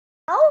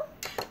Oh,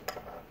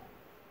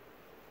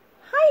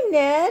 hi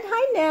Ned,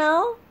 hi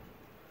Nell.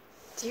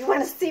 Do you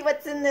want to see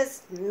what's in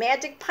this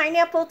magic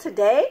pineapple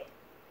today?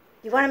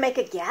 You want to make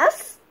a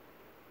guess?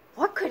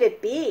 What could it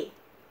be?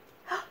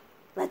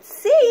 Let's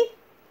see.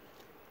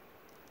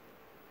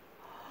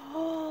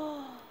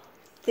 Oh,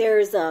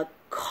 there's a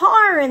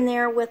car in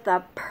there with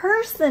a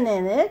person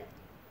in it.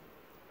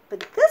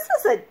 But this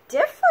is a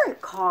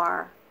different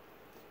car.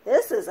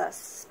 This is a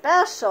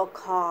special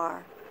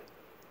car.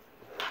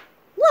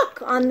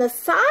 Look, on the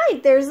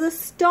side there's a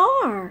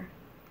star.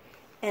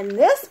 And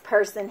this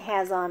person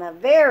has on a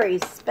very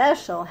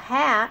special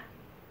hat.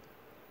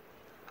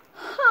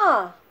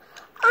 Huh,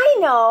 I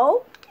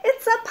know.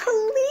 It's a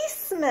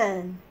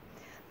policeman.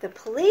 The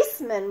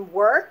policemen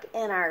work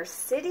in our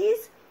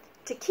cities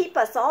to keep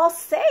us all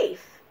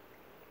safe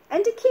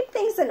and to keep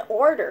things in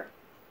order.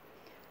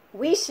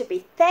 We should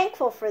be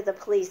thankful for the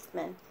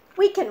policemen.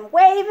 We can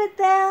wave at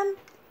them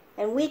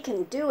and we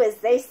can do as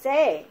they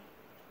say.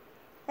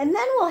 And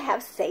then we'll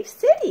have safe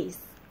cities.